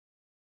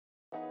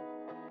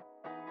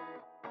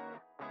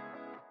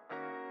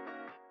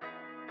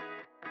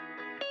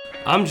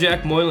I'm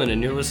Jack Moylan,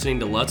 and you're listening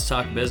to Let's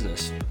Talk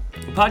Business,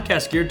 a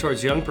podcast geared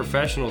towards young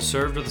professionals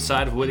served with a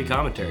side of witty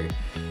commentary.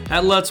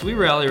 At Let's, we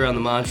rally around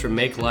the mantra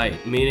make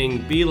light,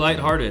 meaning be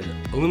lighthearted,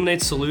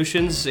 illuminate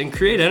solutions, and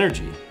create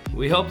energy.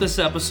 We hope this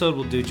episode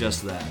will do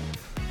just that.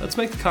 Let's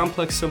make the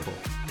complex simple.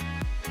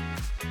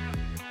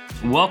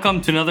 Welcome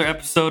to another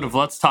episode of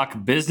Let's Talk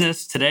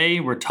Business. Today,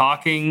 we're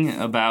talking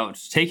about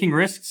taking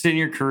risks in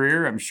your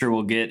career. I'm sure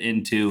we'll get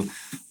into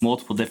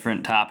multiple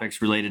different topics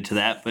related to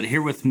that. But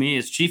here with me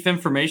is Chief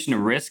Information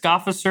and Risk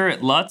Officer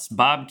at Lutz,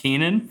 Bob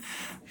Keenan.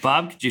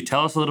 Bob, could you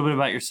tell us a little bit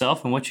about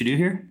yourself and what you do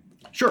here?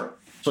 Sure.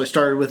 So I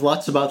started with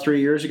Lutz about 3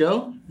 years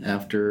ago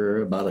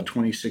after about a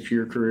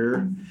 26-year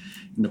career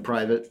in the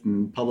private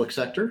and public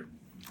sector,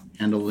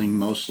 handling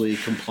mostly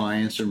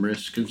compliance and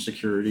risk and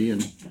security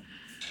and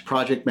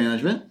project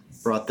management.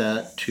 Brought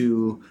that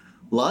to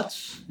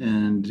Lutz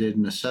and did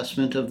an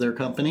assessment of their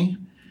company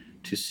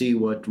to see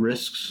what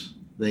risks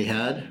they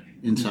had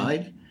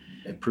inside.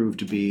 It proved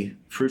to be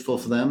fruitful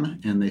for them,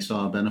 and they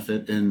saw a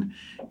benefit in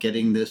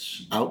getting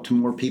this out to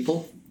more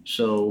people.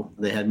 So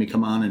they had me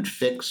come on and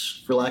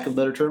fix, for lack of a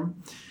better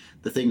term,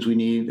 the things we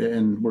need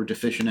and we're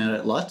deficient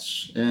at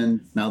Lutz.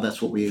 And now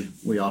that's what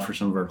we offer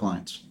some of our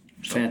clients.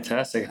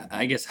 Fantastic.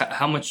 I guess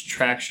how much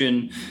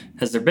traction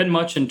has there been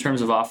much in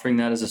terms of offering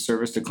that as a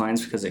service to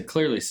clients? Because it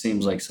clearly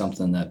seems like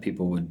something that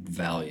people would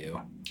value.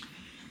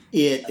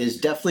 It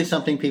is definitely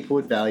something people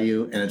would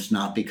value, and it's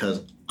not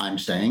because I'm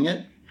saying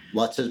it.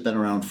 Lutz has been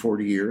around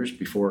 40 years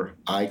before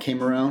I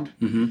came around.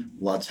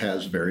 Lutz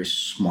has very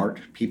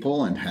smart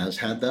people and has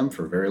had them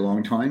for a very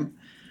long time.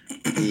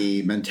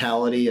 The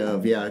mentality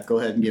of, go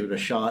ahead and give it a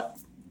shot,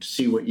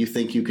 see what you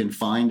think you can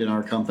find in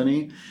our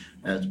company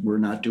as we're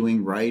not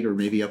doing right or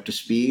maybe up to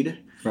speed.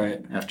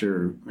 Right.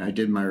 After I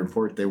did my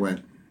report, they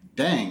went,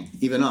 dang,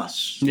 even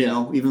us, you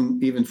know,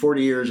 even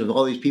 40 years of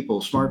all these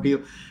people, smart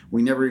people,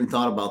 we never even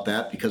thought about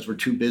that because we're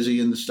too busy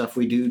in the stuff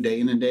we do day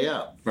in and day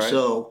out. Right.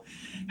 So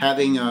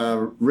having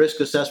a risk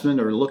assessment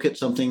or look at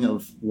something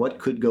of what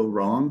could go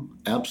wrong,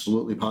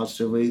 absolutely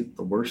positively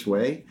the worst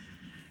way,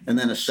 and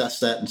then assess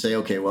that and say,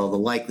 okay, well, the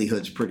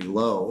likelihood's pretty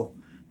low.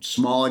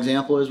 Small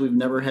example is we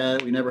never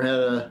had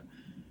a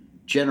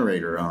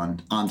generator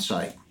on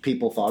site.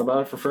 People thought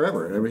about it for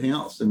forever and everything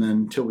else. And then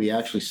until we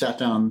actually sat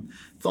down,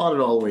 thought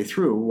it all the way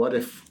through, what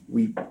if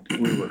we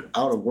were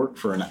out of work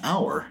for an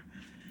hour?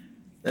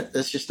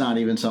 That's just not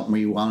even something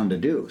we wanted to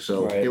do.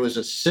 So It was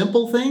a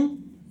simple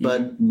thing,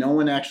 but no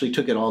one actually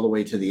took it all the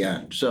way to the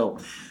end. So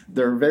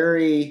they're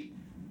very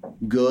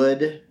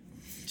good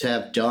to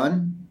have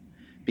done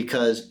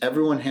because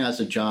everyone has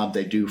a job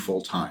they do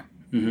full time.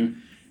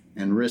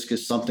 And risk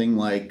is something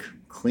like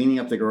cleaning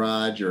up the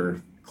garage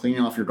or cleaning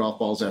off your golf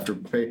balls after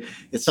play.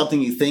 It's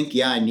something you think,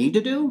 I need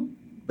to do,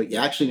 but you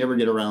actually never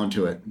get around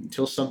to it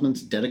until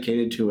something's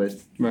dedicated to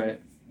it. Right.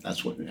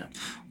 That's what,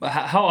 Well,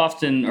 how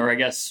often, or I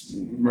guess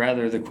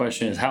rather the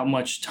question is, how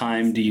much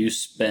time do you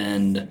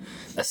spend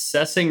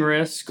assessing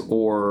risk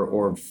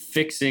or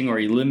fixing or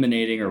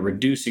eliminating or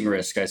reducing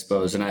risk, I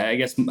suppose? And I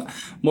guess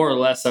more or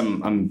less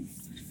I'm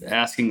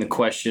asking the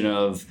question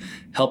of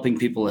helping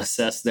people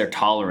assess their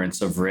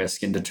tolerance of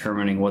risk and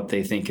determining what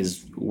they think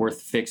is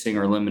worth fixing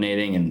or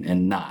eliminating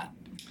and not.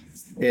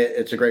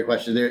 It's a great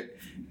question.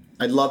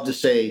 I'd love to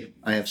say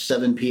I have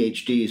 7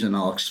 PhDs and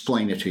I'll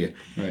explain it to you.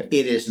 Right.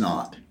 It is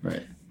not.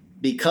 Right.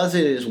 Because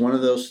it is one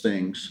of those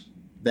things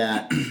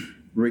that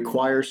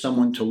requires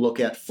someone to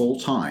look at full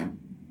time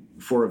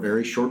for a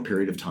very short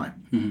period of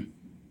time.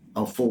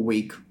 A full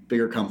week,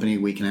 bigger company,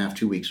 week and a half,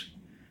 2 weeks.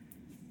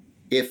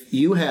 If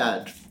you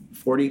had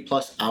 40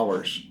 plus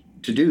hours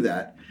to do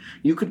that,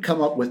 you could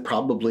come up with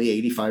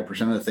probably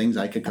 85% of the things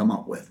I could come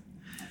up with.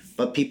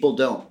 But people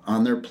don't.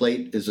 On their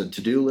plate is a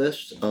to-do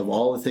list of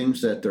all the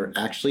things that they're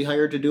actually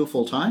hired to do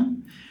full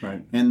time.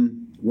 Right.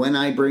 And when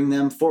I bring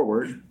them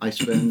forward, I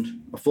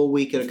spend a full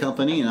week at a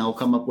company and I'll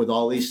come up with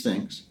all these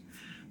things.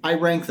 I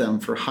rank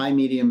them for high,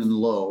 medium, and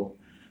low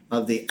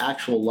of the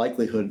actual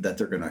likelihood that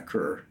they're going to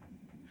occur.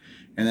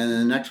 And then in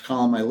the next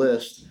column I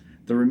list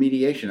the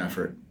remediation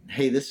effort.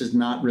 Hey, this is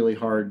not really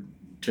hard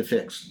to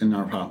fix in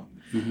our problem.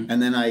 And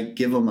then I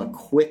give them a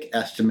quick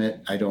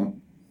estimate. I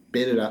don't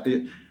bid it out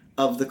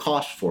of the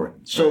cost for it.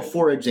 So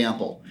for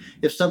example,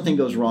 if something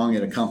goes wrong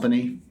at a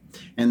company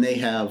and they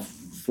have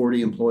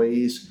 40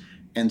 employees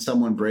and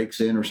someone breaks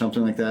in or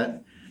something like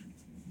that,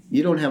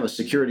 you don't have a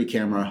security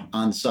camera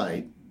on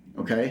site,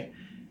 okay?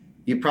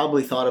 You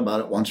probably thought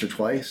about it once or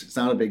twice. It's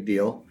not a big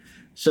deal.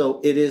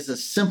 So it is a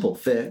simple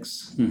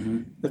fix.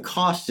 The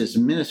cost is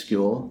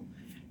minuscule.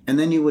 And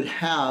then you would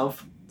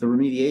have the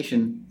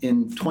remediation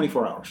in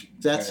 24 hours.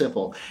 That's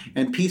simple.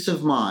 And peace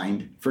of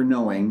mind for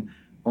knowing,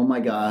 oh my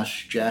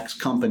gosh, Jack's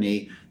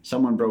company,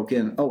 someone broke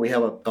in. Oh, we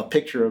have a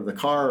picture of the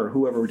car or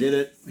whoever did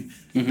it.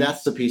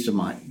 That's the peace of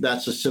mind.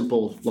 That's a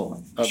simple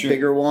one. A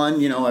bigger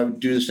one, I would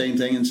do the same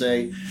thing and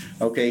say,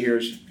 okay,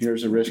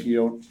 here's a risk. You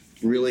don't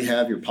really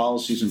have your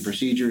policies and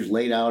procedures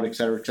laid out, et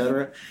cetera, et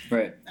cetera.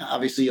 Right.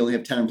 Obviously, you only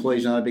have 10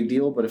 employees, not a big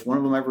deal. But if one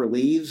of them ever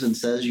leaves and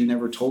says you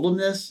never told them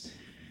this,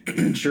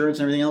 insurance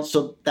and everything else.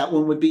 So that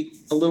one would be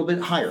a little bit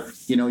higher.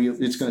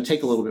 It's going to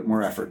take a little bit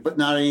more effort, but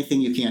not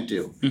anything you can't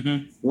do.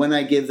 When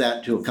I give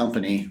that to a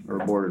company or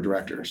a board of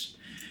directors,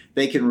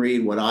 they can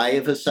read what I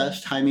have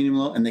assessed, high, medium,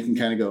 low, and they can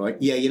kind of go like,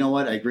 yeah, you know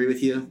what? I agree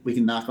with you. We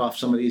can knock off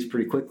some of these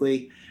pretty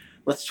quickly.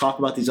 Let's talk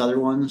about these other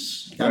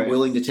ones. I'm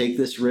willing to take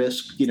this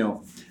risk.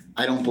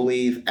 I don't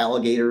believe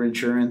alligator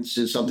insurance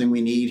is something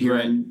we need here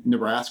in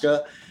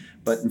Nebraska,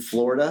 but in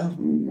Florida,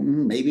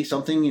 maybe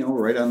something,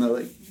 right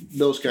on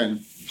those kind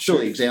of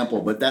silly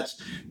example. But that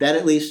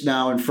at least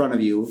now in front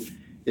of you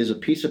is a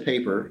piece of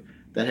paper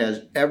that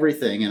has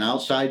everything. An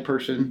outside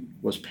person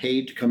was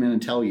paid to come in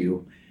and tell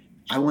you,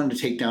 I wanted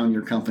to take down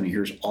your company.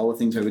 Here's all the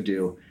things I would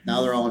do.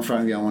 Now they're all in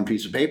front of you on one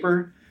piece of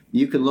paper.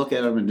 You can look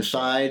at them and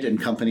decide,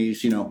 and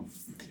companies,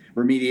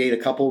 remediate a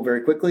couple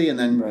very quickly and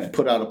then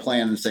put out a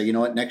plan and say, you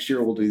know what, next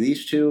year we'll do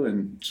these two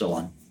and so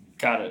on.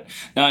 Got it.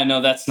 Now, I know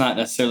that's not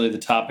necessarily the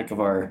topic of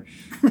our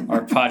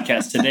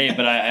podcast today,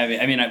 but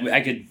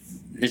I could.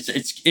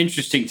 It's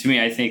interesting to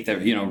me. I think that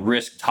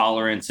risk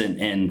tolerance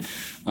and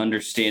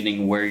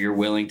understanding where you're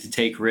willing to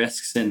take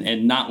risks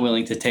and not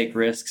willing to take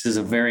risks is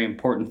a very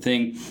important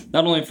thing,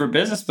 not only for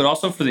business but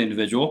also for the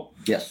individual.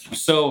 Yes.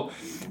 So,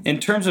 in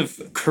terms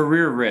of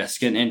career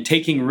risk and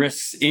taking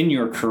risks in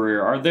your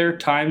career, are there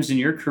times in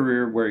your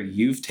career where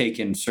you've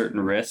taken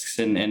certain risks,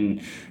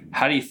 and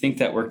how do you think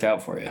that worked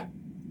out for you?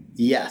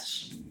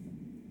 Yes.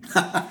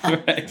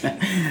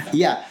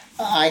 Yeah,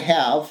 I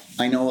have.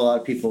 I know a lot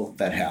of people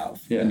that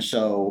have. Yeah. And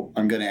so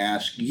I'm going to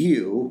ask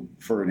you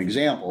for an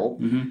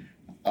example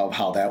of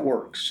how that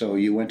works. So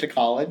you went to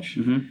college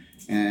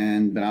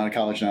and been out of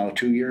college now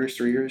 2 years,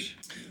 3 years?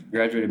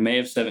 Graduated May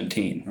of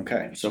 17.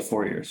 Okay. So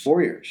 4 years.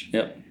 4 years.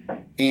 Yep.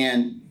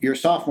 And your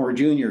sophomore,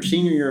 junior,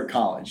 senior year of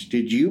college,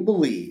 did you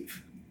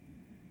believe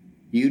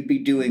you'd be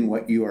doing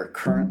what you are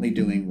currently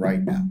doing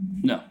right now?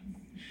 No.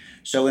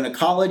 So in a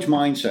college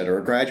mindset or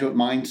a graduate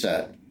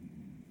mindset,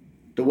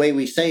 the way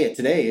we say it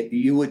today,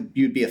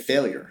 you'd be a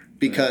failure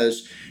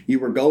because you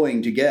were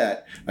going to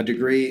get a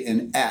degree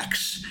in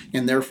X,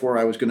 and therefore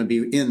I was going to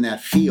be in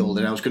that field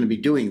and I was going to be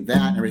doing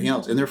that and everything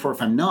else. And therefore,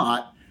 if I'm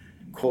not,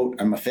 quote,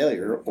 I'm a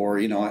failure, or,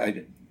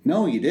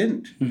 no, you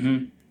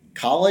didn't.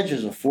 College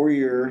is a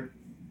 4-year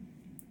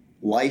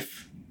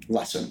life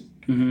lesson,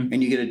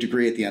 and you get a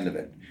degree at the end of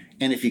it.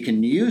 And if you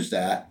can use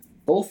that,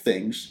 both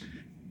things,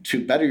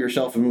 to better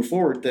yourself and move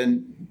forward,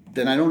 then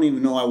I don't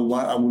even know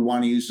I would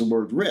want to use the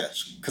word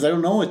risk, because I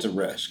don't know it's a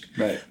risk.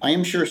 Right. I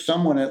am sure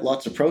someone at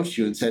Lutz approached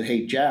you and said,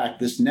 hey, Jack,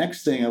 this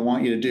next thing I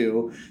want you to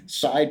do,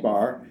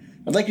 sidebar,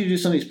 I'd like you to do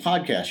some of these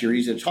podcasts. You're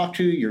easy to talk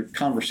to. You're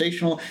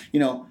conversational.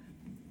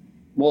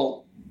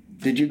 Well,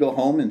 did you go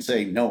home and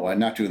say, no, I'm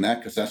not doing that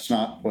because that's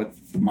not what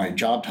my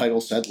job title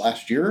said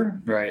last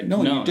year? Right.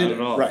 No, you didn't.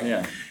 Not at all. Right.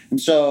 Yeah. And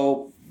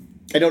so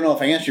I don't know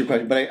if I answered your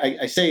question, but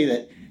I say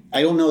that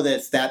I don't know that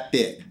it's that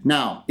big.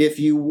 Now, if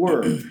you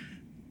were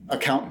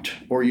accountant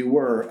or you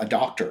were a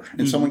doctor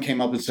and someone came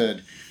up and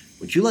said,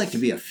 would you like to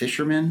be a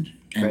fisherman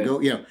and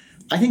go,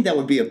 I think that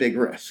would be a big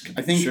risk.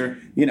 I think,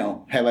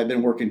 have I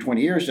been working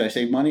 20 years? Did I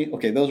save money?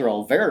 Okay, those are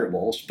all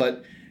variables.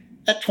 But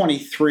at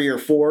 23 or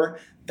 4,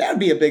 that would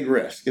be a big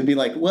risk. It'd be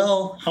like,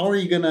 well, how are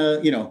you going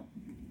to,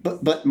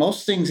 but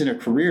most things in a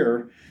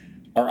career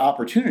are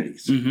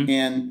opportunities.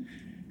 And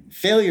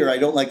failure, I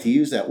don't like to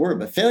use that word,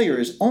 but failure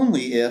is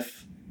only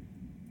if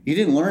you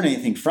didn't learn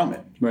anything from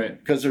it. Right.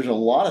 Because there's a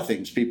lot of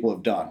things people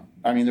have done.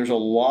 I mean, there's a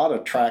lot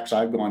of tracks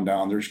I've gone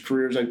down. There's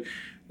careers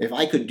if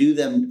I could do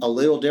them a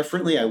little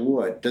differently, I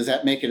would. Does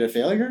that make it a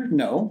failure?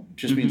 No. It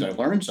just means I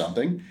learned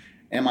something.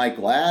 Am I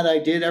glad I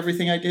did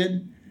everything I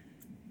did?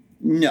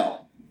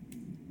 No.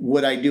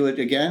 Would I do it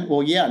again?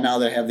 Well, yeah, now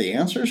that I have the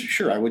answers,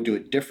 sure, I would do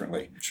it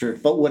differently. Sure.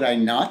 But would I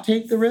not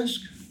take the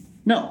risk?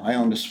 No. I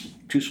owned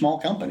 2 small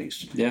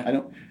companies.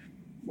 Yeah.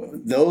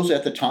 Those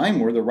at the time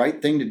were the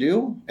right thing to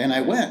do, and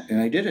I went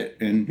and I did it.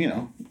 And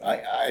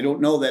I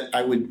don't know that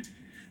I would.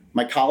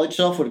 My college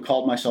self would have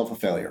called myself a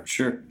failure.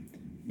 Sure.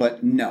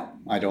 But no,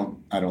 I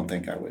don't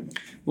think I would.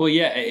 Well,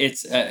 yeah,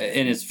 it's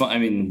and it's fun. I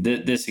mean,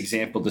 this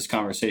example, this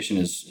conversation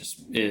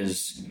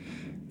is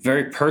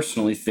very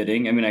personally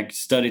fitting. I mean, I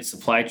studied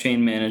supply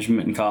chain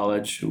management in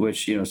college,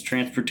 which is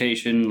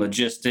transportation,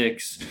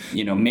 logistics,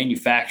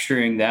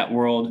 manufacturing, that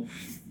world.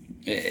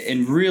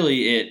 And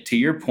really, to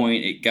your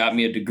point, it got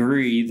me a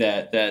degree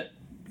that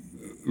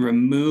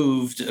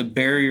removed a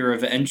barrier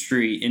of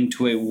entry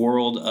into a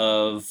world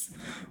of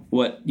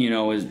what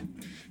is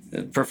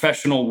a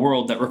professional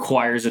world that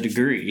requires a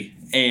degree,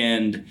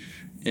 and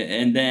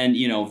then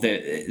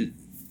the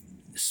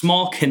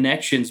small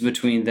connections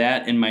between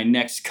that and my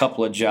next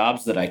couple of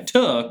jobs that I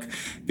took,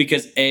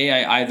 because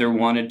I either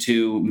wanted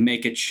to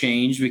make a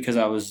change because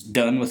I was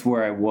done with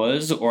where I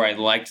was, or I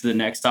liked the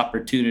next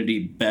opportunity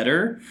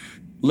better,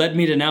 led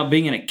me to now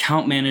being an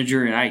account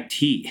manager in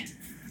IT.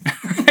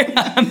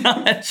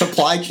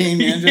 Supply chain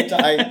manager.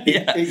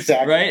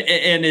 Exactly. Right.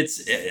 And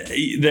it's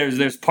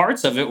there's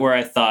parts of it where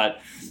I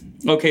thought,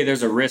 okay,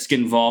 there's a risk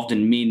involved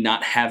in me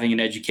not having an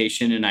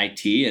education in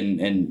IT,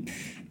 and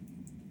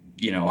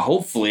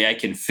hopefully I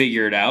can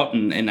figure it out.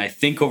 And I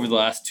think over the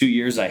last 2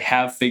 years, I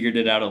have figured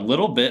it out a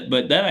little bit.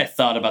 But then I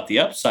thought about the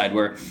upside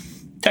where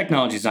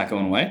technology is not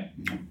going away.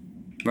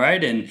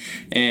 Right.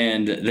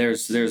 And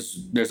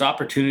there's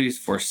opportunities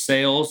for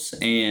sales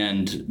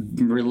and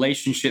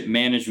relationship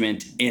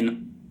management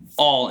in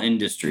all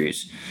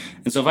industries.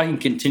 And so if I can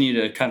continue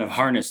to kind of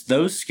harness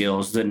those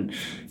skills, then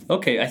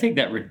okay, I think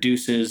that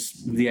reduces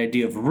the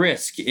idea of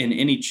risk in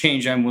any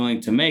change I'm willing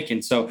to make.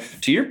 And so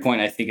to your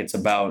point, I think it's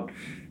about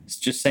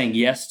just saying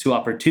yes to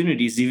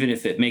opportunities, even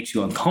if it makes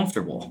you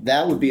uncomfortable.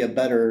 That would be a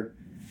better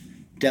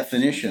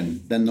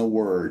definition than the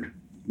word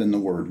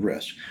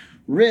risk.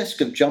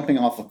 Risk of jumping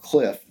off a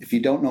cliff if you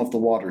don't know if the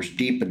water's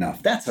deep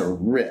enough. That's a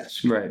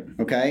risk. Right.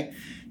 Okay?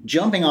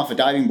 Jumping off a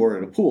diving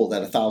board at a pool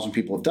that 1,000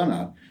 people have done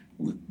it,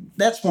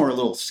 that's more a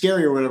little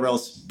scary or whatever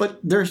else, but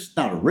there's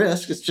not a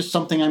risk. It's just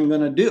something I'm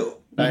going to do.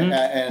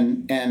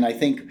 Mm-hmm. And I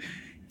think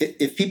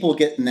if people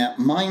get in that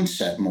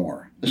mindset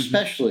more,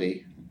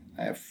 especially,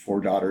 I have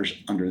 4 daughters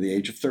under the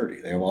age of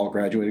 30. They have all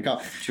graduated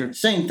college. Sure.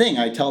 Same thing.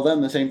 I tell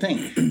them the same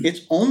thing.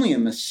 It's only a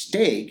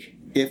mistake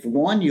if,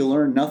 1, you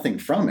learn nothing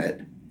from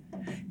it,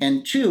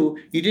 and 2,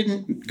 you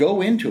didn't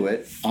go into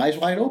it eyes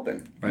wide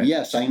open. Right.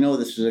 Yes, I know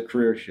this is a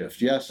career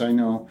shift. Yes, I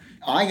know.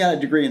 I got a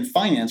degree in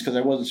finance because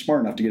I wasn't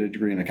smart enough to get a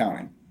degree in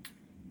accounting.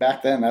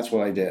 Back then, that's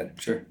what I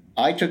did. Sure.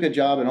 I took a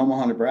job in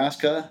Omaha,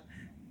 Nebraska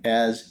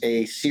as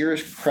a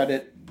Sears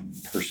credit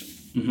person.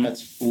 Mm-hmm.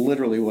 That's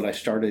literally what I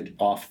started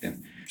off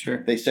in.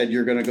 Sure. They said,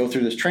 you're going to go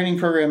through this training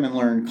program and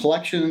learn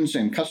collections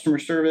and customer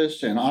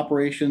service and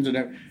operations.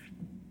 And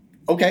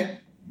okay,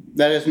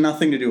 that has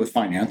nothing to do with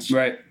finance.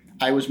 Right.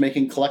 I was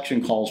making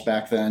collection calls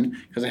back then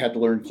because I had to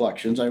learn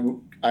collections.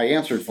 I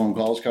answered phone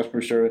calls,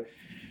 customer service.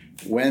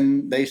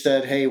 When they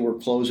said, hey, we're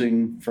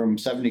closing from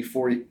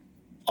 74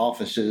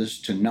 offices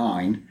to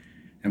 9,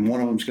 and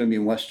one of them's going to be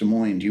in West Des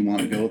Moines, do you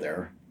want to go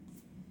there?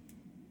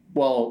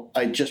 Well,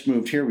 I just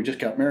moved here. We just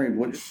got married.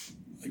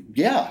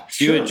 Yeah,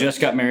 sure. You had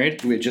just got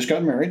married? We had just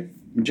gotten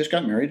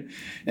married.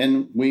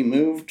 And we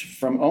moved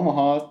from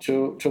Omaha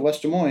to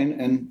West Des Moines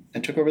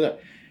and took over there.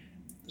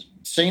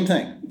 Same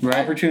thing. Right.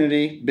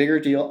 Opportunity, bigger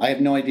deal. I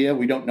have no idea.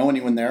 We don't know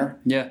anyone there.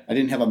 Yeah. I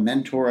didn't have a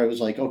mentor. I was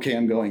like, okay,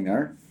 I'm going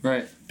there.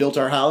 Right. Built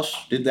our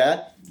house, did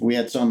that. We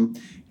had some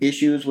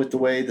issues with the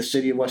way the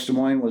city of West Des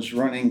Moines was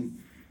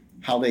running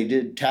how they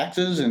did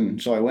taxes.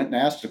 And so I went and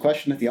asked a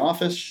question at the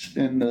office,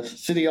 in the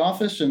city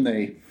office, and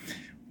they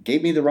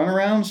gave me the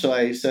runaround. So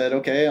I said,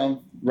 okay,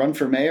 I'll run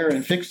for mayor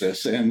and fix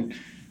this. And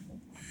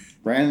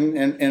ran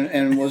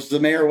and was the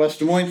mayor of West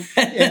Des Moines.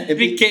 It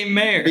became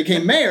mayor.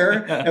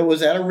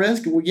 Was that a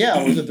risk? Well,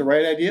 yeah. Was it the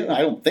right idea?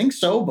 I don't think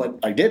so, but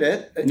I did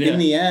it. Yeah. In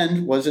the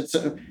end,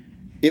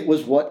 it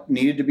was what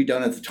needed to be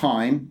done at the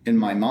time in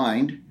my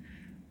mind.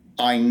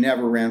 I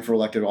never ran for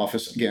elected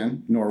office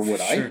again, nor would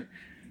I. Sure.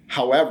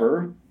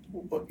 However,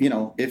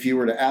 if you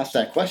were to ask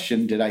that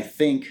question, did I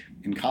think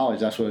in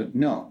college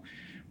no.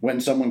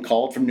 When someone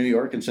called from New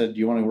York and said, do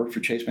you want to work for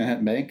Chase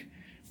Manhattan Bank?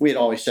 We had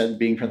always said,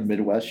 being from the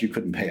Midwest, you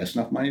couldn't pay us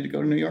enough money to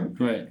go to New York.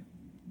 Right.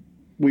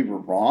 We were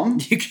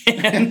wrong. You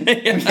can.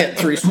 We had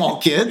 3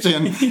 small kids.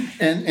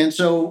 And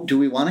so do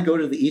we want to go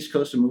to the East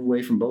Coast and move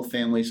away from both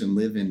families and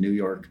live in New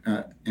York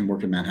and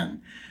work in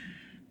Manhattan?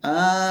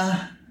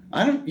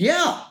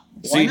 Yeah.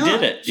 So you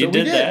did it. You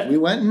did that. We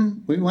went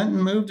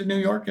and moved to New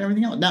York and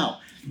everything else.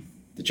 Now,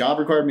 the job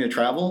required me to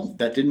travel.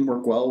 That didn't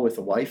work well with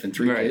a wife and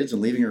 3 kids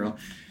and leaving her own.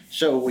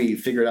 So we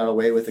figured out a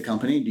way with the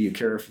company. Do you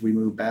care if we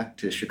move back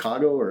to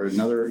Chicago or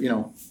another,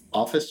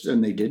 office?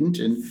 And they didn't.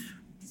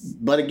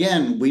 But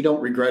again, we don't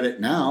regret it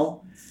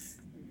now.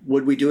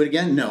 Would we do it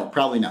again? No,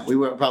 probably not. We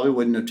probably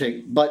wouldn't have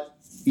taken. But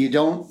you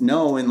don't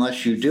know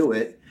unless you do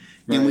it.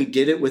 Right. And we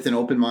did it with an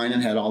open mind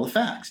and had all the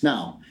facts.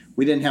 Now,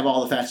 we didn't have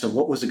all the facts of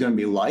what was it going to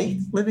be like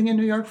living in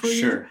New York for a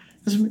year.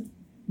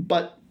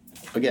 But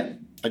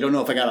again, I don't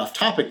know if I got off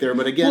topic there,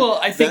 but again... Well,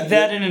 I think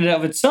that in and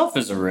of itself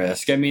is a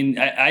risk. I mean,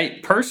 I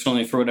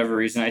personally, for whatever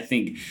reason, I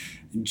think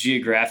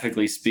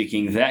geographically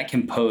speaking, that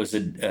can pose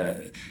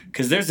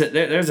because there's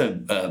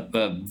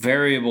a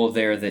variable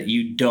there that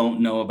you don't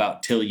know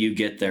about till you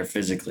get there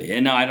physically.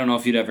 And now I don't know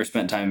if you'd ever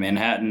spent time in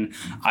Manhattan.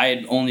 I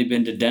had only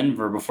been to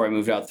Denver before I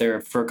moved out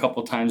there for a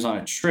couple times on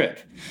a trip.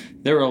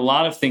 There were a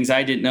lot of things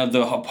I didn't know.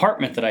 The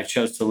apartment that I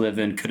chose to live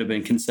in could have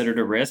been considered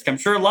a risk. I'm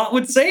sure a lot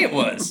would say it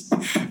was,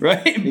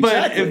 right?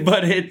 Exactly.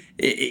 But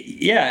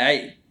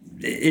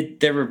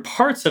there were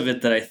parts of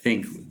it that I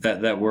think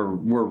that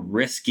were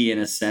risky in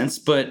a sense,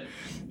 but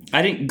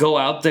I didn't go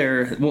out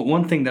there.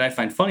 One thing that I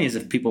find funny is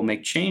if people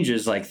make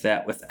changes like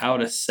that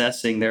without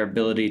assessing their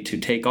ability to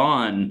take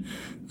on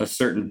a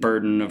certain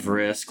burden of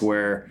risk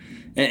where,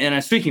 and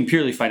I'm speaking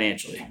purely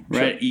financially,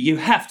 right? Sure. You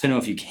have to know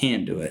if you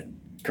can do it.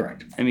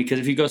 Correct. I mean, because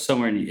if you go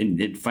somewhere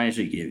and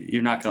financially,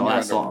 you're not going to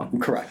last long.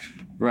 Correct.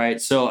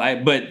 Right. So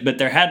but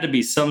there had to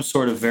be some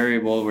sort of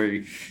variable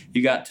where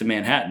you got to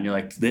Manhattan. You're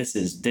like,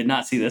 did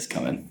not see this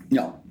coming.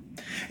 No.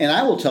 And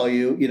I will tell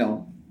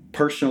you,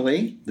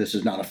 personally, this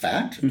is not a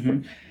fact.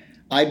 Mm-hmm.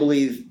 I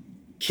believe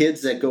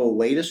kids that go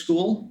away to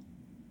school,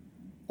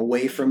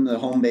 away from the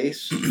home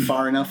base,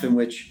 far enough in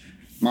which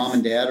mom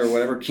and dad or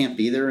whatever can't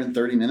be there in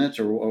 30 minutes,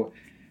 or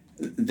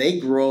they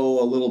grow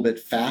a little bit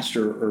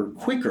faster or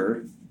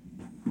quicker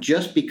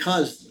just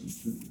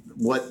because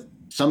what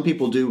some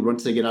people do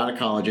once they get out of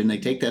college and they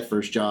take that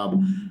first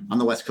job on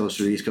the West Coast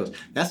or the East Coast,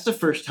 that's the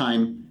first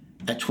time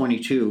at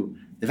 22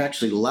 they've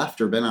actually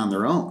left or been on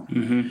their own.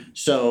 Mm-hmm.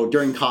 So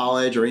during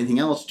college or anything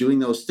else, doing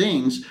those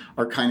things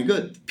are kind of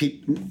good.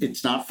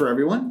 It's not for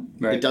everyone.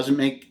 Right. It doesn't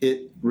make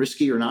it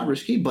risky or not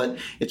risky, but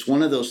it's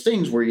one of those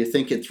things where you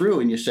think it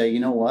through and you say, you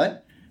know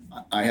what?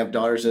 I have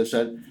daughters that have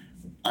said,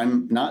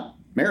 I'm not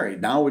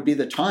married. Now would be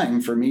the time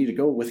for me to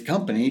go with a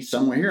company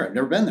somewhere here. I've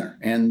never been there.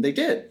 And they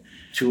did.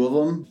 2 of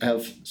them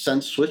have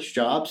since switched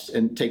jobs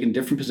and taken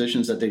different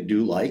positions that they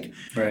do like.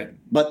 Right.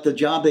 But the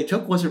job they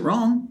took wasn't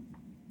wrong.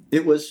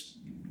 It was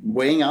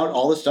weighing out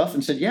all the stuff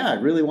and said, yeah, I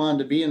really wanted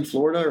to be in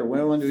Florida or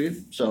where I wanted to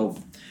be. So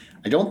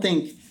I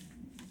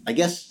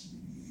guess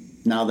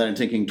now that I'm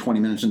thinking 20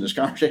 minutes into this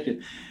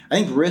conversation, I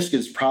think risk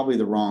is probably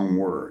the wrong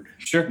word.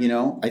 Sure.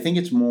 I think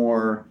it's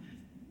more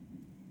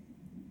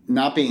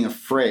not being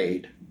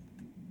afraid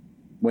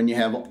when you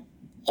have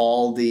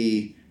all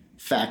the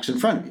facts in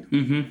front of you.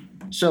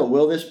 Mm-hmm. So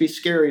will this be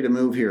scary to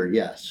move here?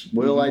 Yes.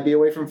 Will I be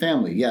away from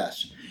family?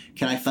 Yes.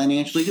 Can I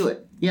financially do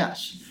it?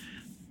 Yes.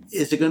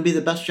 Is it going to be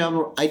the best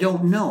job? I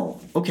don't know.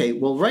 Okay,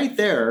 well, right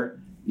there,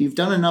 you've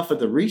done enough of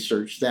the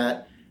research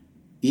that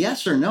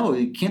yes or no,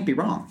 you can't be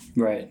wrong.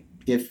 Right.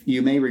 If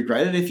you may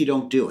regret it if you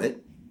don't do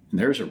it, and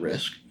there's a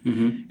risk.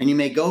 Mm-hmm. And you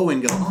may go,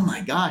 oh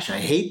my gosh, I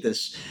hate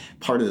this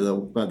part of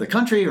the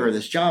country, or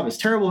this job is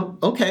terrible.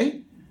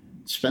 Okay,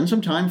 spend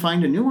some time,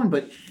 find a new one,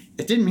 but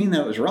it didn't mean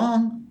that it was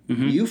wrong.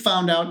 Mm-hmm. You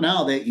found out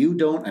now that you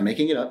don't, I'm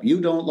making it up, you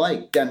don't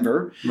like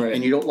Denver, right,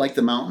 and you don't like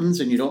the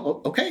mountains, and you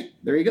don't, okay,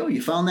 there you go. You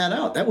found that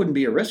out. That wouldn't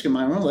be a risk in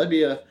my world. That'd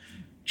be a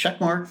check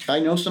mark. I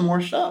know some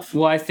more stuff.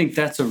 Well, I think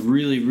that's a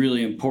really,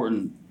 really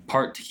important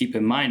part to keep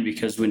in mind,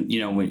 because when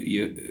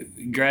you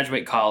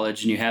graduate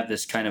college and you have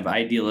this kind of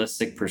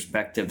idealistic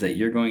perspective that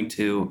you're going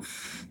to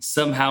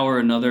somehow or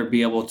another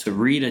be able to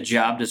read a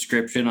job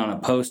description on a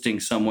posting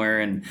somewhere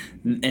and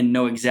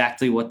know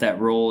exactly what that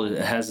role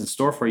has in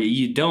store for you.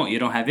 You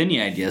don't have any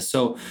idea.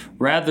 So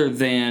rather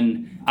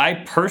than, I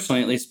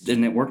personally, at least,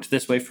 and it worked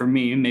this way for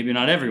me, maybe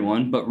not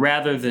everyone, but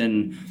rather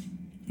than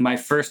my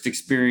first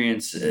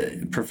experience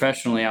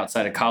professionally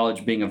outside of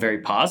college being a very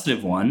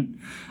positive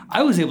one,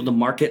 I was able to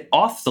mark it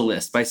off the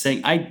list by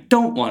saying, I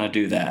don't want to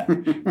do that,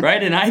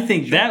 right? And I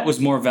think that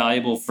was more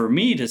valuable for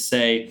me to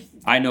say,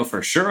 I know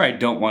for sure I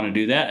don't want to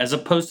do that, as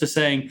opposed to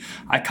saying,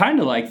 I kind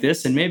of like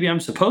this, and maybe I'm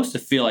supposed to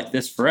feel like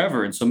this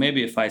forever. And so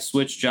maybe if I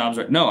switch jobs,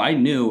 no, I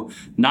knew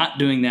not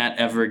doing that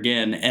ever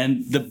again.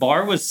 And the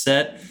bar was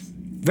set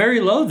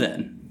very low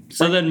then.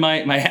 So then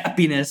my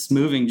happiness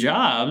moving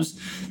jobs,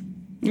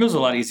 it was a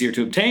lot easier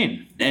to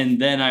obtain.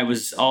 And then I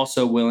was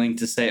also willing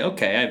to say,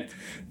 okay, I've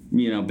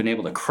been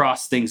able to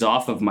cross things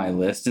off of my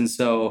list. And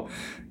so,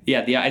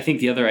 yeah, I think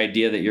the other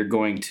idea that you're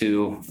going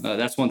to,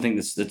 that's one thing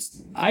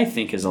that's I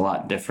think is a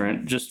lot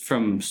different, just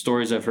from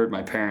stories I've heard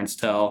my parents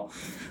tell,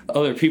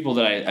 other people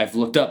that I've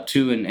looked up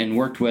to and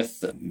worked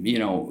with,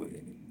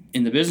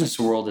 in the business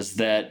world, is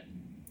that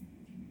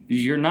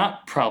you're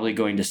not probably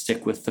going to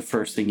stick with the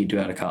first thing you do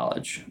out of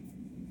college.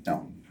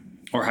 No.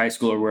 Or high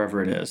school or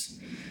wherever it is.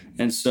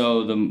 And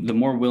so the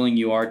more willing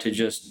you are to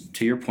just,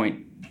 to your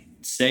point,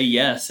 say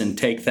yes and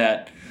take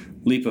that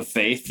leap of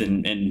faith,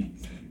 and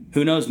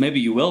who knows, maybe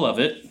you will love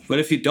it, but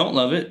if you don't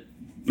love it,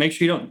 make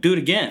sure you don't do it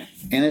again.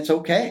 And it's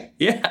okay.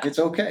 Yeah. It's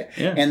okay.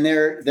 Yeah. And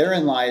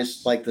therein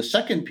lies like the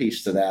second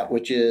piece to that,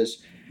 which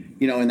is,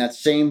 in that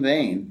same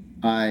vein,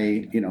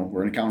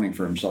 we're an accounting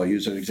firm, so I'll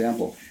use an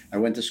example. I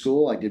went to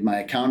school, I did my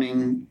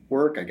accounting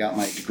work, I got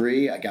my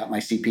degree, I got my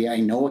CPA, I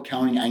know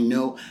accounting,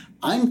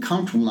 I'm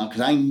comfortable now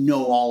because I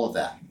know all of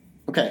that.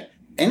 Okay,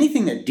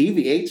 anything that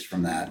deviates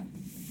from that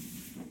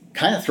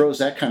kind of throws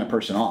that kind of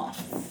person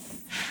off.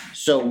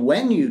 So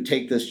when you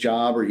take this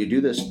job or you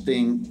do this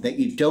thing that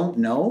you don't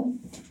know,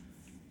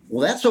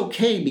 well, that's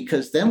okay,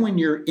 because then when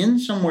you're in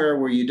somewhere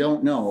where you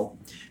don't know,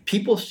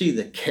 people see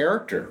the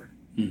character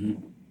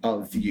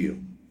of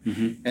you.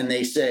 Mm-hmm. And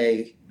they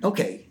say,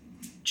 okay,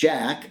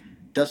 Jack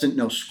doesn't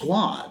know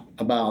squat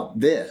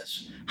about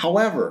this.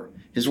 However,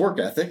 his work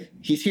ethic,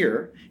 he's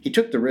here, he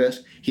took the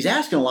risk, he's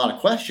asking a lot of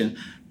questions.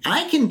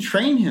 I can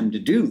train him to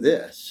do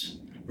this,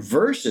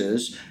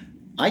 versus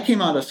I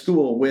came out of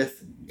school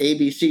with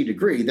ABC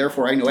degree,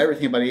 therefore I know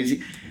everything about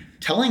ABC.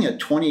 Telling a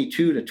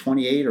 22 to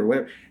 28 or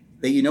whatever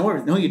that you know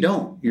everything, no, you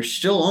don't. You're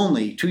still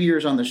only 2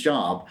 years on this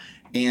job,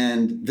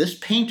 and this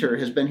painter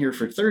has been here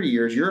for 30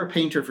 years. You're a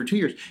painter for 2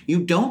 years.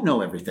 You don't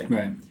know everything.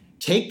 Right.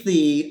 Take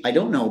the, I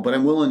don't know, but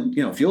I'm willing,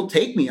 if you'll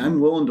take me, I'm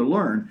willing to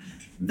learn.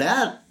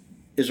 That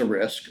is a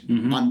risk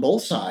on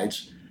both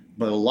sides,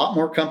 but a lot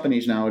more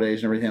companies nowadays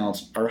and everything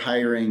else are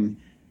hiring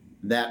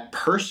that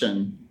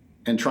person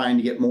and trying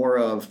to get more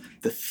of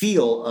the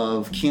feel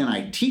of, can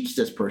I teach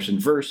this person,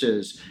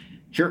 versus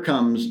here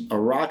comes a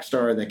rock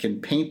star that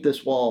can paint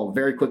this wall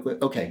very quickly.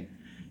 Okay,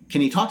 Can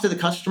he talk to the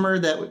customer?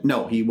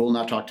 No, he will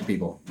not talk to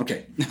people.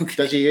 Okay.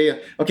 Does he?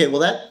 Okay. Well,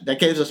 that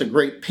gives us a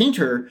great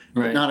painter,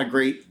 but not a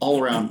great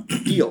all-around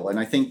deal. And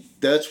I think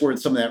that's where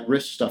some of that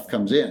risk stuff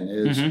comes in.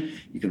 Is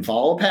you can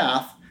follow a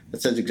path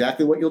that says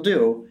exactly what you'll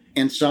do,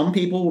 and some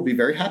people will be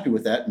very happy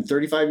with that. And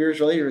 35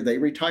 years later, they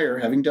retire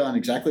having done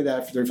exactly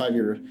that for 35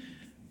 years.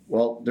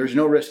 Well, there's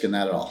no risk in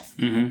that at all.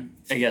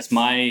 I guess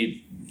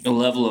my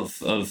level of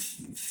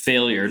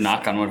failure,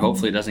 knock on wood,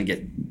 hopefully it doesn't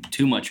get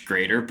too much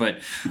greater, but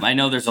I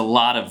know there's a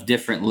lot of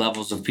different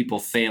levels of people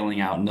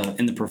failing out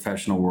in the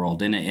professional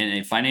world in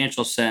a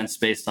financial sense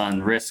based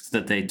on risks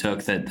that they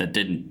took that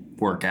didn't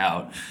work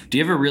out. Do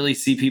you ever really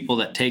see people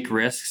that take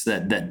risks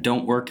that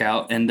don't work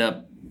out end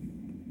up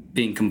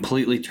being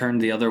completely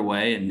turned the other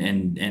way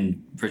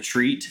and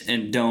retreat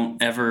and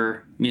don't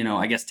ever,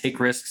 I guess, take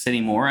risks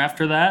anymore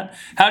after that?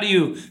 How do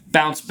you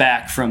bounce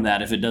back from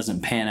that if it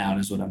doesn't pan out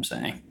is what I'm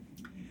saying?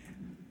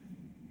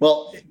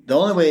 Well, the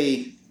only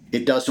way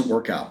it doesn't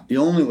work out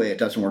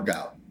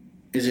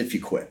is if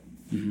you quit.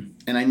 And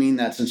I mean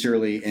that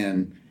sincerely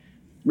in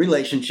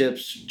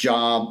relationships,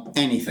 job,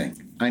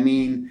 anything. I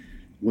mean,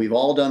 we've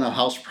all done a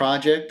house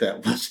project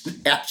that was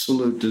an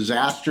absolute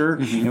disaster.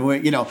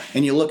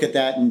 And you look at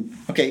that and,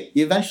 okay,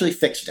 you eventually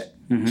fixed it.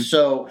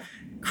 So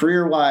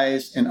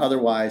career-wise and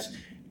otherwise,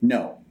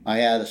 no. I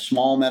had a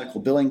small medical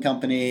billing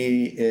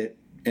company. It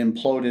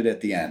imploded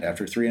at the end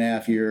after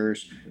 3.5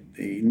 years.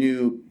 The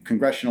new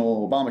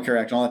Congressional Obamacare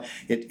Act and all that,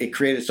 it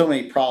created so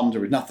many problems,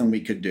 there was nothing we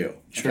could do.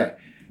 Sure. Okay.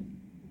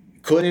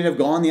 Could it have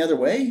gone the other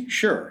way?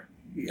 Sure.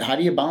 How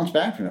do you bounce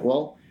back from it?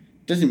 Well,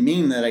 it doesn't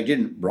mean that I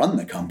didn't run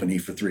the company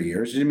for 3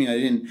 years. It didn't mean I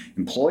didn't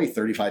employ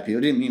 35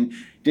 people. It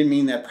didn't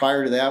mean that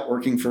prior to that,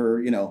 working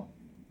for,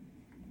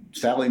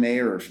 Sallie Mae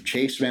or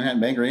Chase Manhattan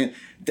Bank or anything,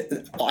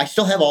 I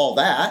still have all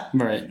that.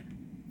 Right.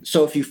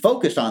 So if you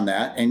focus on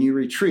that and you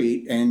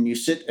retreat and you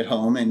sit at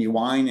home and you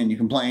whine and you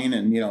complain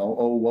and,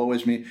 oh, woe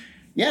is me.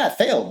 Yeah, it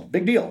failed.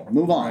 Big deal.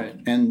 Move on. Right.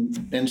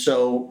 And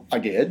so I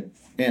did.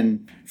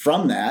 And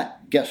from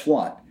that, guess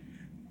what?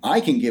 I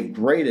can give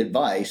great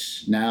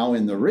advice now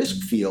in the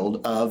risk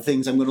field of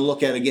things I'm going to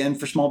look at again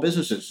for small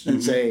businesses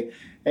and say,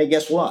 hey,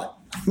 guess what?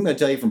 I'm going to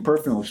tell you from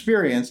personal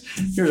experience,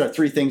 here's our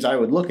 3 things I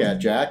would look at,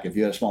 Jack, if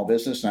you had a small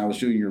business and I was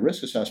doing your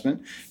risk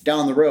assessment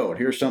down the road.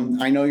 Here's some,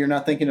 I know you're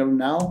not thinking of them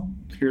now.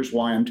 Here's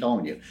why I'm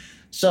telling you.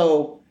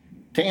 So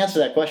to answer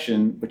that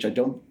question, which I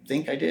don't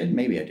think I did,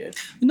 maybe I did.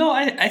 No,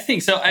 I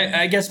think so.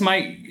 I guess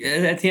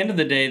at the end of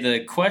the day,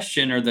 the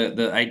question or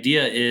the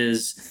idea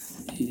is,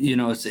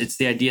 it's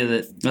the idea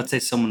that, let's say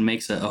someone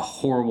makes a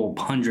horrible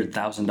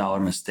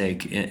 $100,000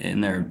 mistake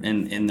in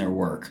their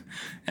work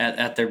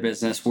at their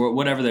business,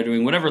 whatever they're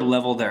doing, whatever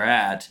level they're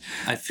at.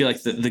 I feel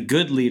like the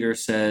good leader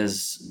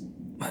says,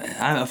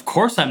 of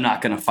course I'm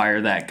not going to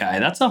fire that guy.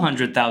 That's a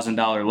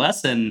 $100,000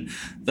 lesson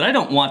that I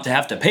don't want to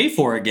have to pay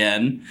for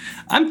again.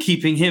 I'm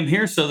keeping him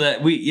here so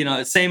that we,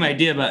 same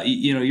idea about,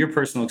 your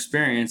personal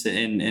experience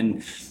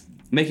and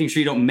making sure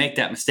you don't make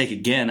that mistake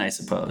again, I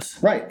suppose.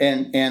 Right.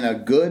 And a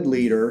good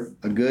leader,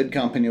 a good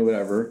company or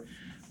whatever,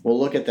 will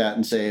look at that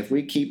and say, if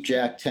we keep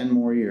Jack 10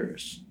 more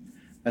years,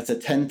 that's a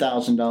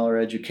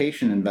 $10,000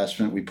 education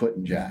investment we put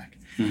in Jack.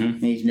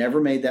 And he's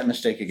never made that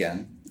mistake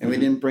again. And we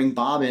didn't bring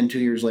Bob in 2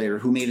 years later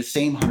who made the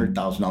same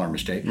 $100,000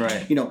 mistake.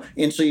 Right.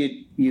 And so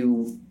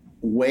you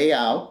weigh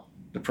out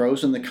the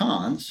pros and the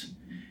cons.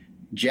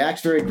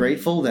 Jack's very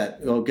grateful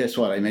that, guess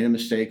what? I made a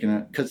mistake.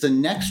 Because the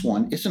next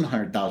one isn't a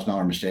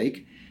 $100,000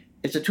 mistake.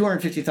 It's a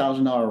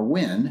 $250,000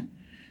 win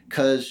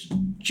because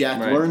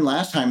Jack learned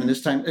last time and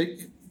this time.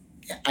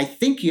 I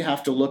think you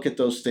have to look at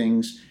those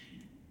things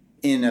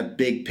in a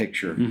big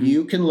picture.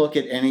 You can look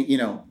at any,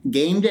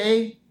 game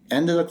day,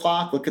 end of the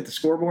clock, look at the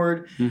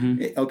scoreboard.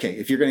 Okay,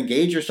 if you're going to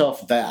gauge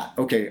yourself that,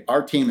 okay,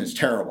 our team is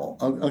terrible.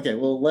 Okay,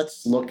 well,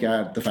 let's look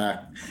at the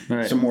fact,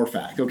 some more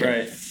fact.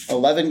 Okay,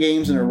 11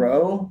 games in a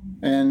row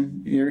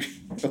and you're,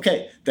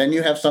 okay, then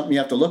you have something you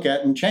have to look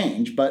at and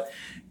change. But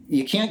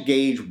you can't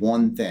gauge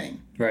one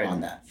thing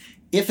on that.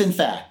 If, in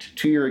fact,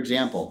 to your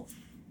example,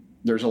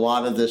 there's a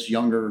lot of this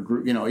younger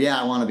group,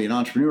 I want to be an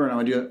entrepreneur and I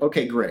want to do it.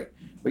 Okay, great.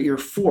 But your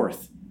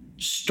 4th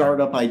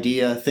startup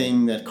idea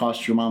thing that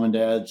cost your mom and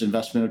dad's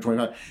investment of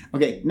 $25.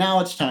 Okay, now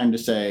it's time to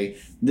say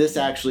this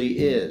actually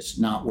is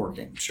not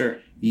working. Sure.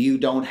 You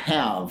don't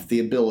have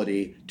the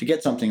ability to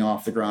get something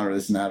off the ground or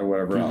this and that or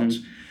whatever else.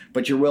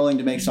 But you're willing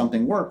to make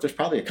something work. There's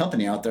probably a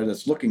company out there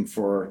that's looking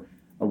for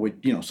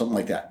something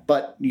like that.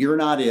 But you're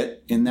not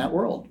it in that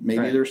world.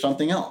 Maybe there's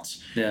something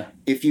else. Yeah.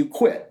 If you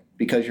quit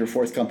because your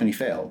 4th company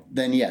failed,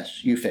 then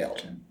yes, you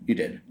failed. You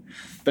did.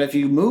 But if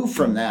you move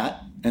from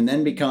that and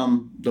then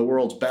become the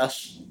world's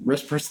best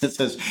risk person that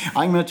says,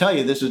 I'm going to tell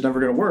you this is never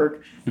going to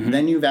work,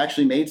 then you've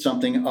actually made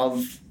something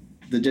of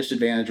the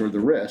disadvantage or the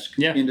risk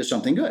into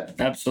something good.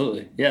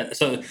 Absolutely. Yeah.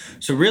 So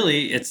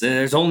really,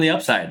 there's only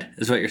upside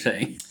is what you're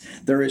saying.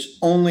 There is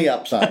only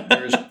upside.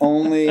 There's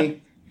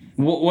only...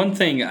 One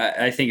thing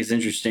I think is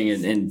interesting,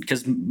 and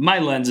because my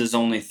lens is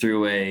only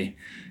through a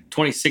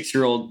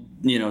 26-year-old,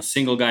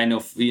 single guy,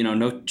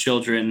 no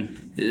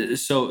children.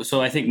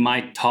 So I think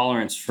my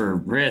tolerance for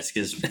risk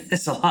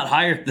is a lot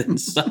higher than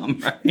some,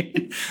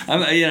 right?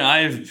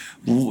 I've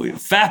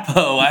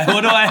FAPO.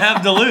 What do I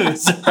have to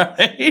lose,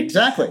 right?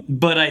 Exactly.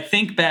 But I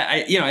think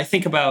back, I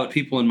think about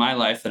people in my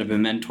life that have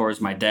been mentors,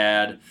 my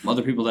dad,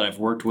 other people that I've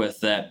worked with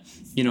that,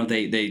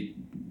 they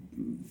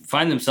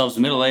find themselves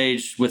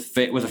middle-aged with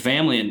a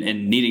family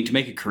and needing to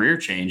make a career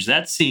change.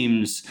 That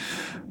seems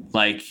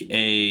like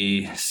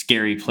a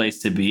scary place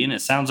to be. And it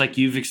sounds like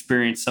you've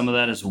experienced some of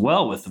that as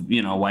well with,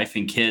 wife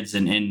and kids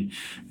and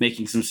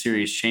making some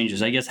serious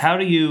changes. I guess, how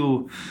do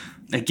you,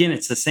 again,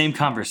 it's the same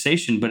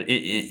conversation, but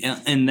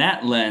in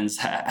that lens,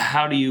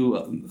 how do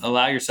you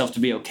allow yourself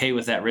to be okay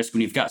with that risk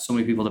when you've got so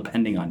many people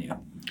depending on you?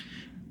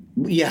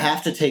 You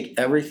have to take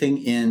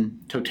everything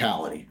in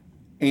totality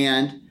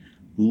and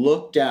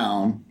look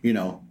down,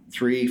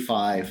 3,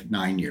 5,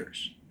 9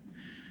 years.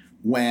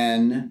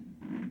 When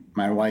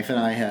my wife and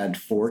I had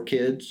 4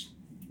 kids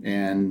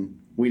and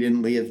we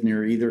didn't live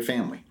near either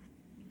family,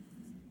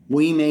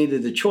 we made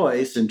the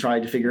choice and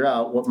tried to figure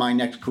out what my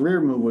next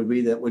career move would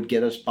be that would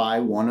get us by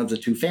one of the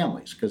 2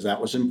 families, because that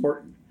was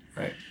important.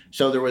 Right.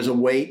 So there was a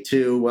weight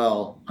to,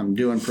 well, I'm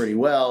doing pretty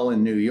well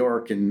in New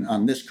York and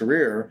on this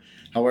career.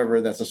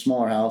 However, that's a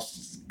smaller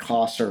house.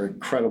 Costs are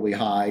incredibly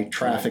high.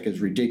 Traffic is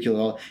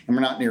ridiculous. And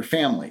we're not near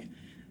family.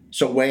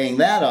 So weighing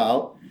that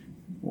out,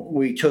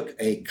 we took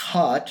a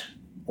cut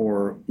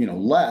or,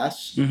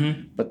 less,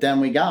 but then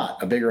we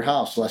got a bigger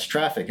house, less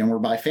traffic, and we're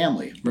by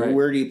family. Right. Well,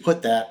 where do you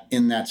put that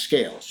in that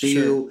scale? So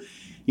Sure.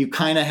 you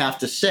kind of have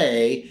to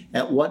say,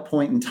 at what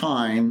point in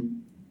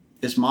time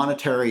is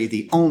monetary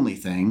the only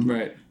thing?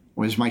 Right.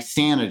 Where's my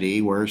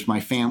sanity? Where's my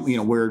family?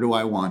 Where do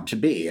I want to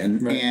be?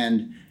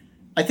 And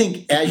I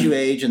think as you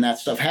age and that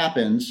stuff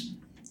happens,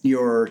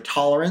 your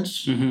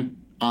tolerance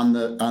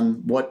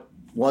on what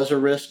was a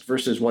risk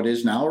versus what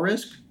is now a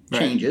risk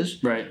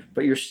changes. Right.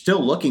 But you're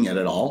still looking at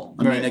it all.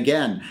 I mean,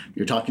 again,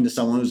 you're talking to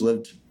someone who's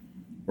lived.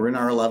 We're in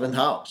our 11th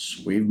house.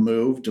 We've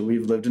moved.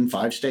 We've lived in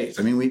 5 states.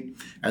 I mean, we,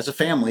 as a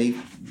family,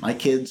 my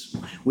kids,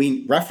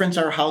 we reference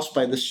our house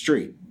by the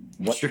street.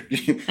 What? Sure.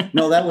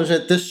 No, that was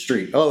at this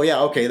street. Oh,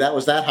 yeah, okay, that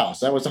was that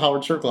house. That was the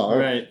Howard Circle.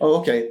 Right. Oh,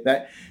 okay.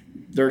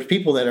 There's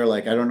people that are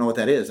like, I don't know what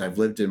that is. I've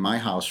lived in my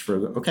house for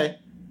okay.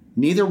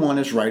 Neither one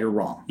is right or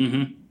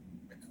wrong.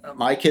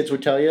 My kids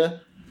would tell you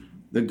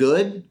the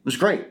good was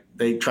great.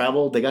 They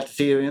traveled. They got to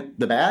see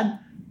the bad.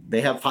 They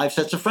have 5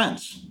 sets of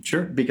friends.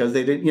 Sure. Because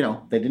they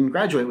didn't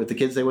graduate with the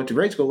kids they went to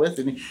grade school with.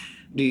 And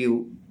do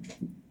you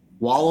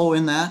wallow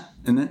in that?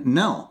 And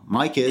no,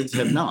 my kids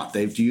have not.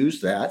 They've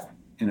used that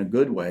in a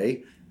good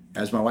way,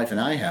 as my wife and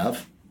I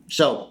have.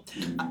 So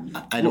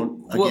I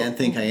don't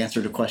think I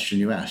answered a question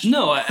you asked.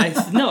 No,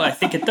 I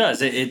think it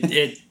does.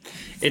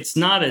 It's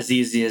not as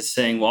easy as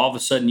saying, well, all of a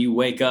sudden you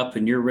wake up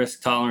and your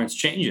risk tolerance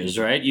changes,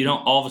 right? You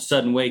don't all of a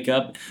sudden wake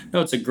up.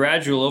 No, it's a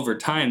gradual over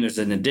time. There's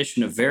an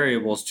addition of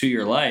variables to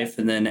your life.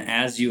 And then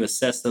as you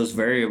assess those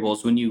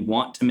variables, when you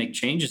want to make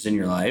changes in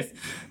your life,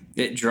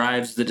 it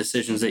drives the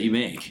decisions that you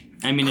make.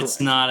 I mean, Correct.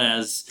 It's not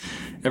as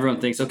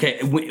everyone thinks, okay,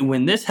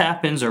 when this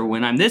happens or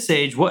when I'm this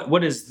age,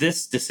 what is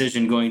this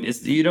decision going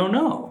to, you don't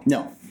know.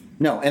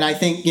 No. And I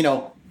think,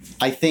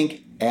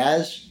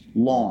 as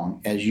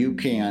long as you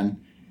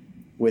can,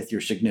 with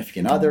your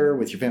significant other,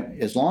 with your family,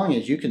 as long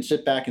as you can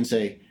sit back and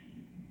say,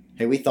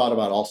 hey, we thought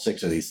about all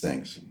 6 of these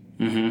things.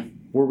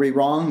 Were we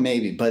wrong?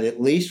 Maybe. But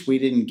at least we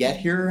didn't get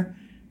here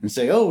and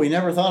say, oh, we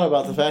never thought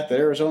about the fact that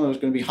Arizona was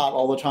going to be hot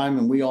all the time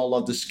and we all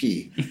love to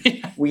ski.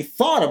 We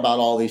thought about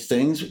all these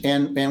things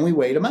and we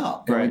weighed them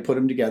out. And we put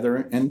them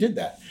together and did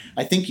that.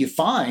 I think you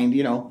find,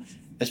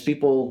 as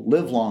people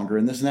live longer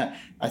and this and that,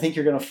 I think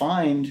you're going to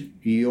find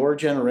your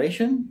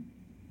generation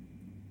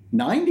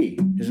 90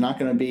 is not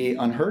going to be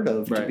unheard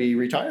of to be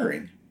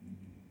retiring.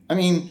 I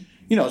mean,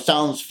 it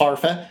sounds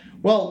far-fetched.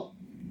 Well,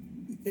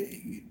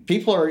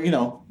 people are,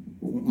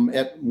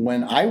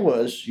 when I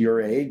was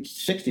your age,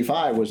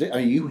 65 was it.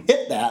 I mean, you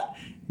hit that,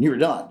 you were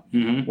done.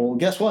 Well,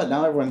 guess what?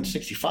 Now everyone's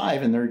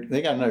 65 and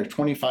they got another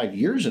 25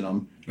 years in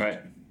them.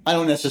 Right. I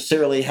don't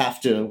necessarily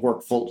have to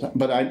work full time,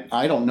 but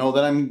I don't know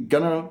that I'm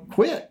going to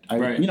quit.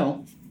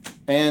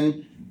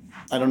 And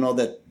I don't know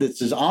that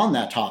this is on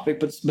that topic,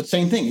 but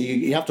same thing.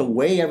 You have to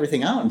weigh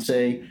everything out and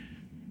say,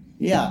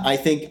 yeah, I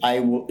think I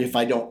will, if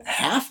I don't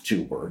have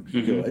to work,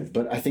 good,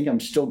 but I think I'm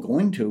still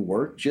going to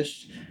work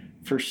just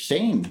for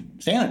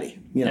sanity.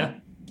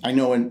 I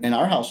know in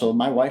our household,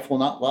 my wife will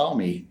not allow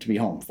me to be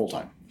home full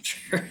time.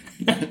 Sure.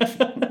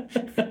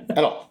 At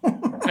all.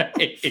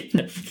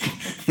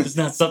 It's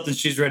not something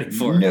she's ready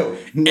for. No.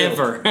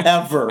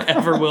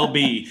 Ever will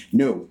be.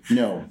 No.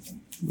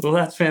 Well,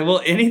 that's fan.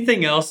 Well,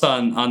 anything else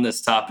on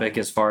this topic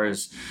as far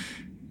as,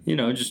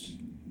 just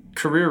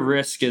career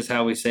risk is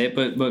how we say it,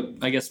 but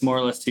I guess more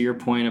or less to your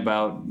point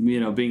about,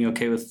 being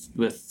okay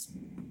with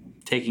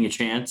taking a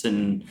chance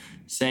and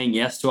saying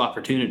yes to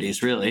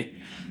opportunities, really.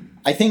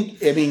 I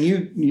mean,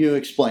 you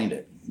explained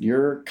it.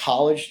 Your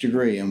college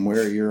degree and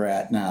where you're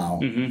at now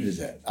is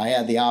it. I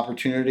had the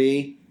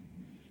opportunity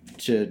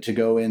to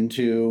go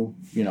into,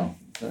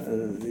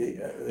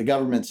 the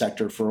government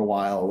sector for a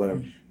while, or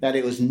whatever. That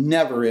it was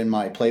never in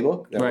my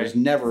playbook. That was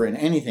never in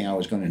anything I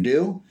was going to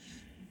do.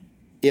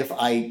 If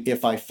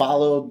I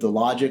followed the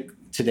logic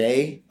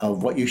today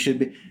of what you should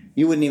be,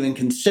 you wouldn't even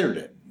considered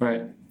it.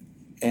 Right.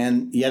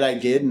 And yet I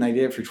did, and I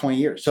did it for 20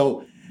 years.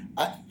 So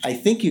I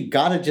think you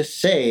got to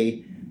just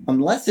say,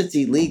 unless it's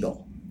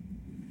illegal,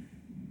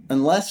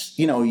 unless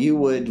you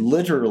would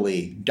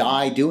literally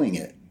die doing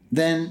it,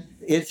 then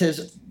it's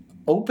as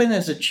open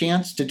as a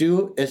chance to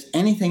do as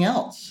anything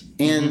else.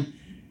 And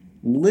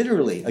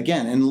literally,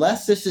 again,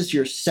 unless this is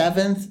your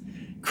 7th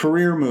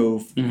career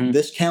move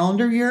this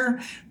calendar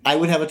year, I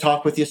would have a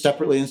talk with you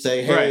separately and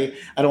say, hey,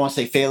 I don't want to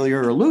say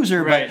failure or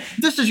loser, but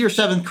this is your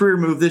 7th career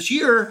move this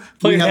year.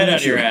 Pull your head out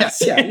of your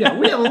ass. Yeah,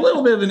 we have a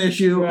little bit of an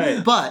issue,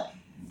 but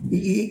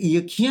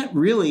you can't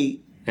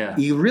really,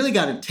 you really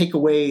got to take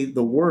away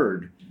the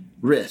word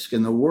risk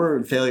and the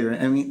word failure.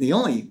 I mean, the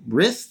only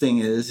risk thing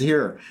is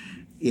here,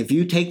 if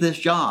you take this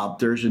job,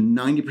 there's a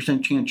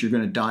 90% chance you're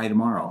going to die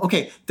tomorrow.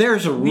 Okay,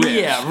 there's a risk.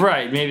 Yeah,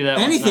 right. Maybe that.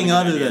 Anything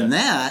other than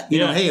that, you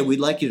know, hey, we'd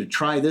like you to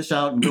try this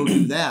out and go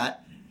do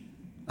that.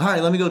 All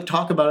right, let me go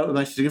talk about it with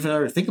my significant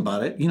other. Think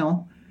about it.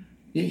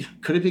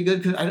 Could it be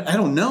good? I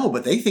don't know,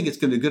 but they think it's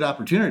going to be a good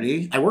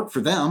opportunity. I work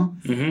for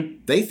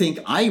them. They think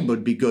I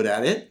would be good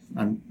at it.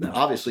 I'm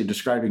obviously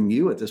describing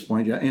you at this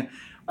point.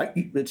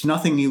 It's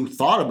nothing you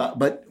thought about,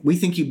 but we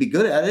think you'd be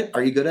good at it.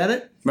 Are you good at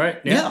it? Right.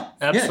 Yeah.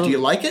 Absolutely. Yeah. Do you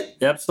like it?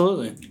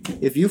 Absolutely.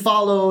 If you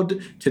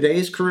followed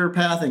today's career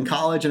path in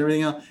college and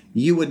everything else,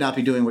 you would not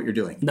be doing what you're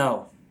doing.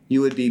 No.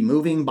 You would be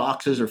moving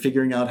boxes or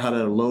figuring out how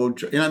to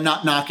load. And I'm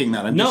not knocking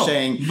that. I'm just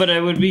saying. But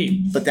I would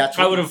be. But that's.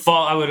 I would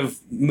have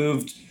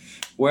moved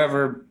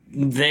wherever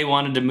they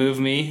wanted to move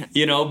me,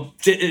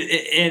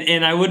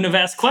 and I wouldn't have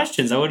asked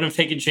questions. I wouldn't have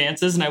taken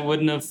chances, and I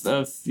wouldn't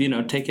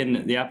have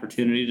taken the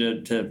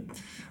opportunity to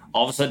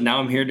all of a sudden now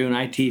I'm here doing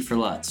IT for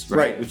Lutz,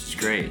 right? Which is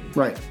great.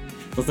 Right.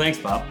 Well, thanks,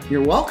 Bob.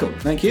 You're welcome.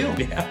 Thank you.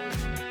 Yeah.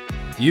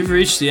 You've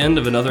reached the end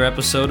of another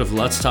episode of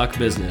Let's Talk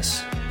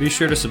Business. Be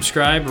sure to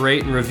subscribe,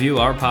 rate, and review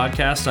our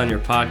podcast on your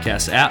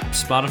podcast app,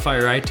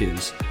 Spotify, or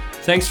iTunes.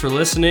 Thanks for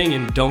listening,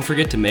 and don't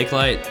forget to make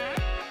light.